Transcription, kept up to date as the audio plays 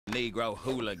Negro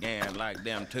hooligan like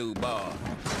them two boys.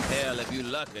 Hell, if you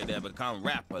lucky, they'll become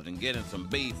rappers and get in some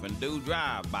beef and do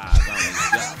drive-bys on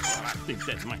these jobs. I think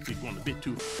that might be going a bit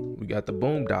too. We got the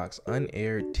Boondocks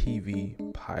Unaired TV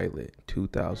pilot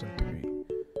 2003.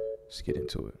 Let's get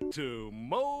into it. To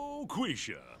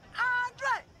Moquisha.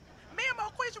 Andre, me and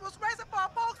Moquisha was racing for a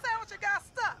pork sandwich and got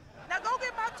stuck. Now go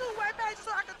get my two-way page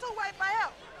so I can two-way for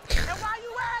help. And while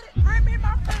you at it, bring me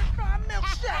my French fry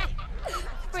milkshake.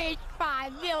 French fry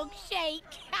milkshake.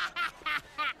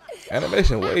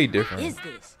 Animation way different. Is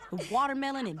this the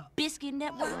Watermelon and Biscuit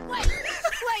Network? Wait,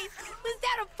 was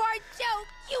that a fart joke?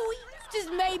 You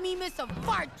just made me miss a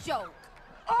fart joke.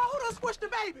 Oh, who done squished the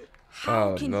baby?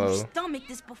 How can no. you stomach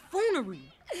this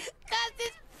buffoonery? Cause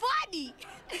it's funny.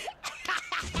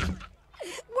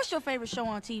 What's your favorite show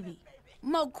on TV?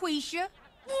 Moquisha.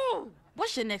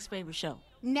 What's your next favorite show?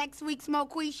 Next week's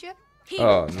Moquisha. Here.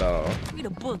 Oh no. Read a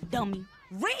book, dummy.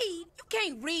 Read? You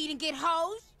can't read and get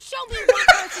hoes. Show me one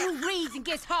person who reads and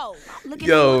gets hoes.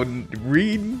 Yo,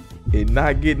 reading and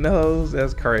not getting hoes,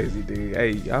 that's crazy, dude.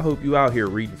 Hey, I hope you out here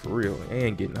reading for real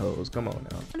and getting hoes. Come on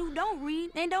now. Who don't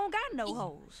read and don't got no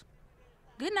hoes.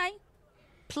 Good night,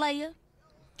 player.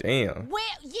 Damn. Well,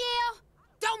 yeah.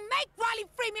 Don't make Riley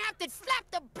Freeman have to slap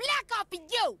the black off of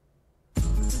you.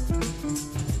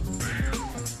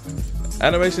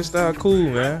 Animation style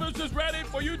cool, man. Is ready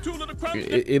for you two little crumbs.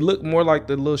 It looked more like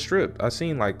the little strip. I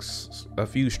seen like a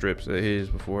few strips of his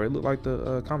before. It looked like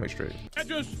the comic strip.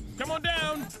 Just come on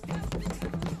down.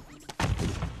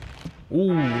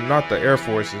 Ooh, not the Air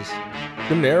Forces.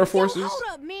 Them the Air Forces? Yo, hold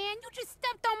up, man. You just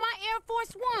stepped on my Air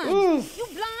Force Ones. You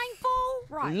blind fool?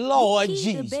 Right. Lord you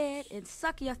Jesus. to bed and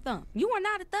suck your thumb. You are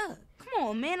not a thug. Come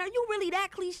on, man. Are you really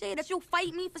that cliche that you'll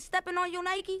fight me for stepping on your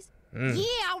Nikes? Yeah,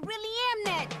 I really am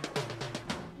that.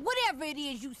 Whatever it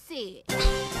is you said.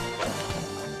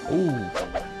 Ooh.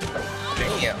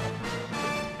 Damn.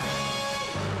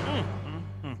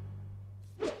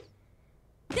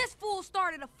 This fool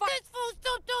started a fight. This fool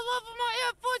stepped all over my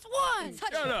Air Force Ones.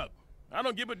 Shut up. I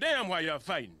don't give a damn why y'all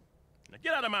fighting. Now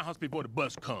get out of my house before the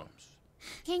bus comes.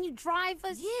 Can you drive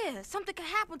us? Yeah, something could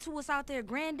happen to us out there,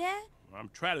 Granddad. I'm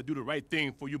trying to do the right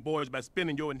thing for you boys by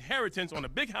spending your inheritance on a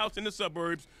big house in the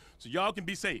suburbs so y'all can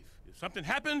be safe. If something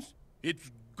happens,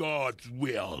 it's God's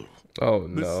will. Oh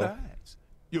no. Besides,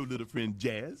 your little friend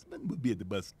Jasmine will be at the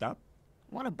bus stop.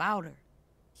 What about her?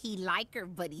 He like her,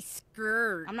 but he's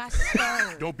scared. I'm not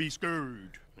scared. Don't be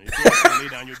scared. You gotta lay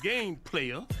down your game,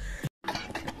 player.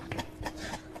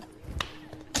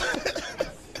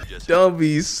 Don't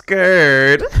be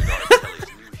scared.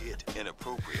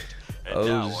 And oh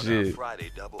now on shit. our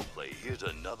Friday double play, here's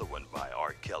another one by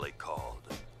R. Kelly called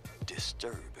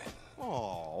Disturbing.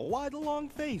 Oh, why the long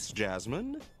face,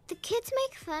 Jasmine? The kids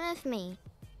make fun of me.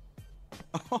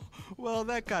 Well,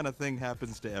 that kind of thing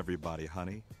happens to everybody,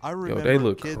 honey. I remember they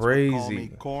look kids would call crazy.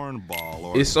 me cornball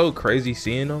or... It's so crazy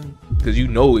seeing them because you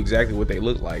know exactly what they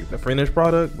look like, the finished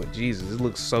product. But Jesus, it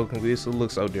looks so this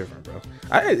looks so different, bro.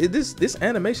 This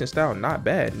animation style not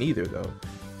bad neither though.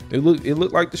 It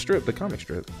looked like the strip, the comic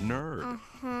strip. Nerd.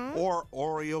 Or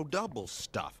Oreo double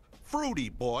stuff. Fruity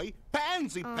boy,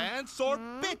 pansy pants, or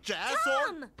bitch ass,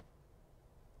 or...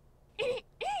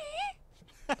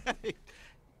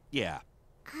 Yeah.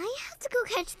 I have to go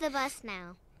catch the bus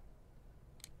now.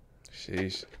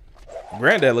 Sheesh.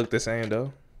 Granddad looked the same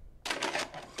though.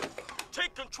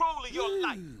 Take control of your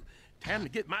life. Time to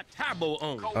get my Tybo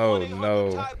on. Oh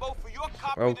no.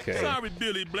 Okay. Sorry,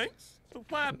 Billy Blanks. So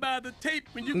why buy the tape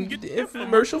when you can get the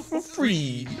infomercial for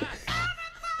free?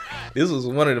 This was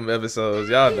one of them episodes,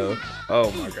 y'all know.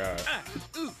 Oh my god.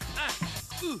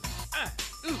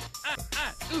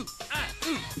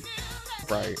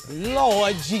 Right.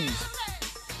 Lord Jesus.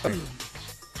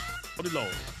 Lord.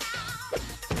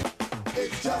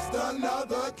 It's just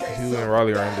another case. You and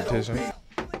Raleigh are in detention.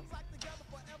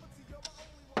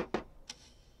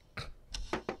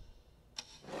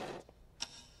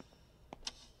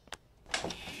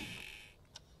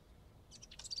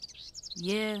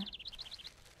 Yeah.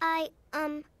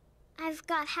 I've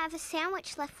got half a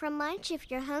sandwich left from lunch if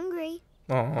you're hungry.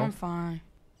 I'm fine.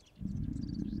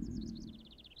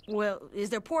 Well, is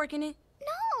there pork in it?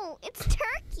 No, it's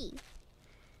turkey.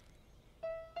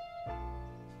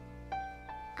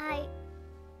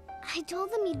 I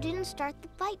told them you didn't start the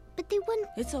fight, but they wouldn't.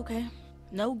 It's okay.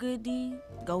 No good deed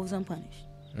goes unpunished.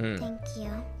 Thank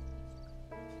you.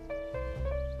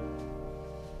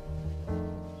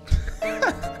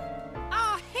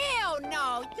 Oh, hell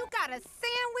no! You got a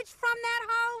sandwich from that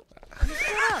hoe?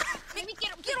 Shut up! Let me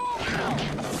get off!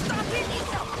 Stop hitting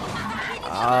yourself!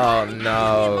 Oh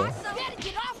no.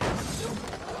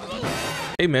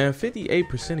 Hey man,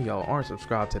 58% of y'all aren't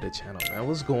subscribed to the channel, man.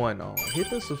 What's going on?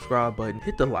 Hit the subscribe button,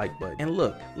 hit the like button, and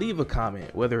look, leave a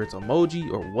comment, whether it's emoji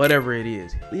or whatever it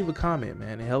is. Leave a comment,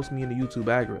 man. It helps me in the YouTube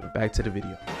algorithm. Back to the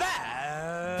video.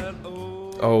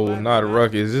 Oh, not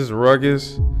Ruckus. This is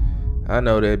Ruckus. I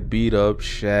know that beat up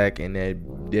Shaq and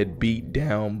that beat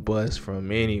down bus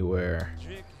from anywhere.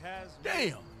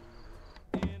 Damn!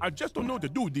 I just don't know what to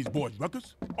do with these boys,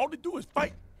 Ruckus. All they do is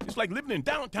fight. It's like living in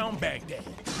downtown Baghdad.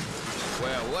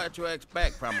 Well, what you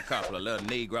expect from a couple of little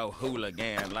Negro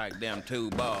hooligans like them two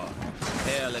boys?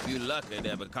 Hell, if you lucky,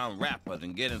 they'll become rappers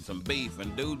and get in some beef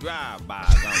and do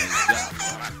drive-bys on these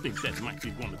jumps. I think that might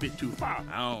be going a bit too far.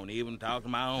 I don't even talk to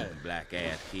my own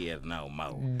black-ass kids no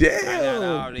more. Damn! I got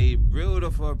all these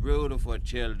beautiful, beautiful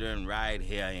children right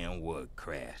here in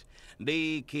Woodcrest.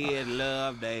 These kids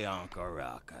love their Uncle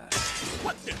Ruckus.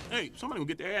 What the? Hey, somebody gonna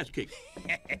get their ass kicked.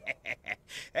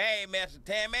 Hey, Mr.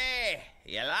 Timmy,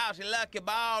 you lost your lucky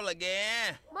ball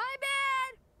again. My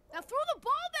bad. Now throw the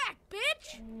ball back,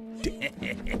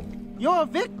 bitch. You're a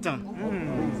victim.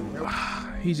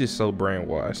 He's just so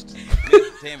brainwashed.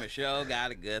 Mr. Timmy sure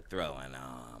got a good throwing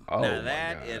arm. Oh, now my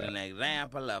that God. is an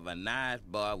example of a nice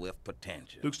boy with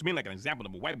potential. Looks to me like an example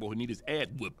of a white boy who needs his ass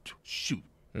whooped. Shoot.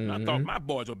 I thought my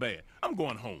boys were bad. I'm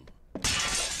going home.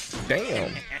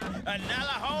 Damn.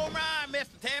 Another home run,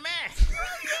 Mr. Timmy.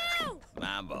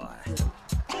 My boy.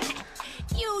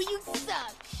 You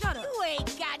suck. Shut up. You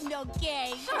ain't got no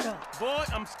game. Shut up. Boy,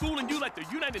 I'm schooling you like the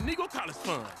United Negro College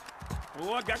Fund.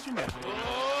 Oh, I got you now.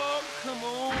 Oh, come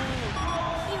on.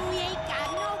 You ain't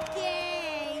got no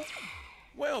game.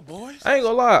 Well, boys. I ain't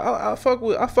gonna lie,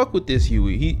 I fuck with this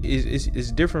Huey. He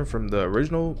is different from the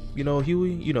original,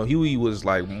 Huey. Huey was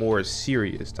like more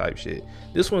serious type shit.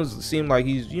 This one seemed like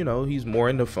he's more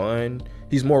into fun.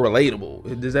 He's more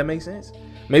relatable. Does that make sense?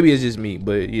 Maybe it's just me,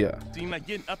 but yeah. Seems like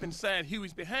getting up inside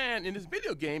Huey's behind in this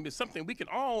video game is something we can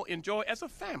all enjoy as a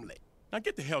family. Now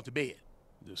get the hell to bed.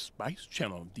 The Spice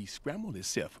Channel de-scrambled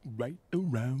itself right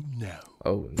around now.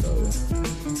 Oh no.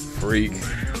 Freak.